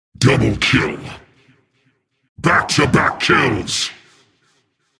Double kill. Back-to-back kills.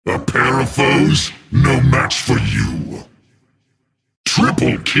 A pair of foes, no match for you.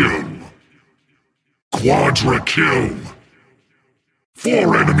 Triple kill. Quadra kill.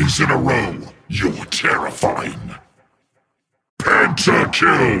 4 enemies in a row. You're terrifying.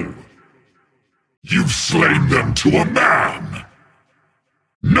 Pentakill. You've slain them to a man.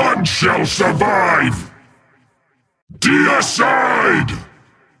 None shall survive. Deicide.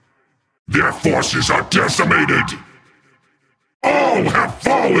 Their forces are decimated. All have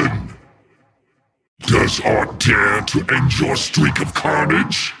fallen. Does Art dare to end your streak of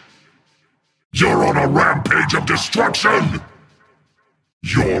carnage? You're on a rampage of destruction.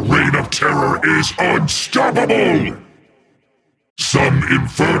 Your reign of terror is unstoppable. Some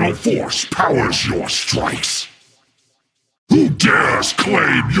infernal force powers your strikes. Who dares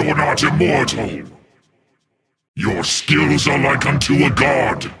claim you're not immortal? Your skills are like unto a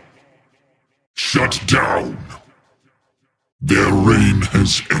god. Shut down. Their reign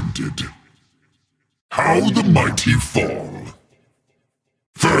has ended. How the mighty fall.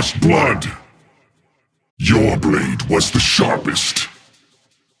 First blood. Your blade was the sharpest.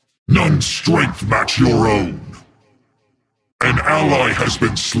 None's strength match your own. An ally has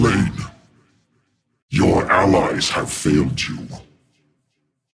been slain. Your allies have failed you.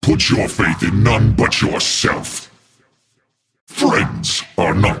 Put your faith in none but yourself. Friends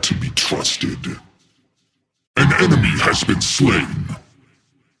are not to be trusted. An enemy has been slain.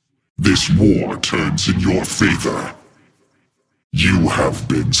 This war turns in your favor. You have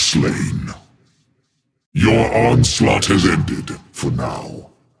been slain. Your onslaught has ended for now.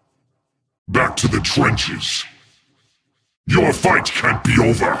 Back to the trenches. Your fight can't be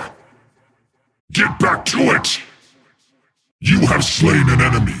over. Get back to it! You have slain an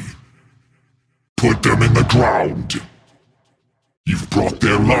enemy. Put them in the ground. You've brought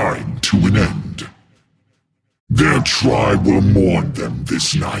their line to an end. Their tribe will mourn them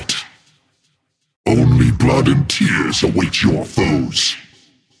this night. Only blood and tears await your foes.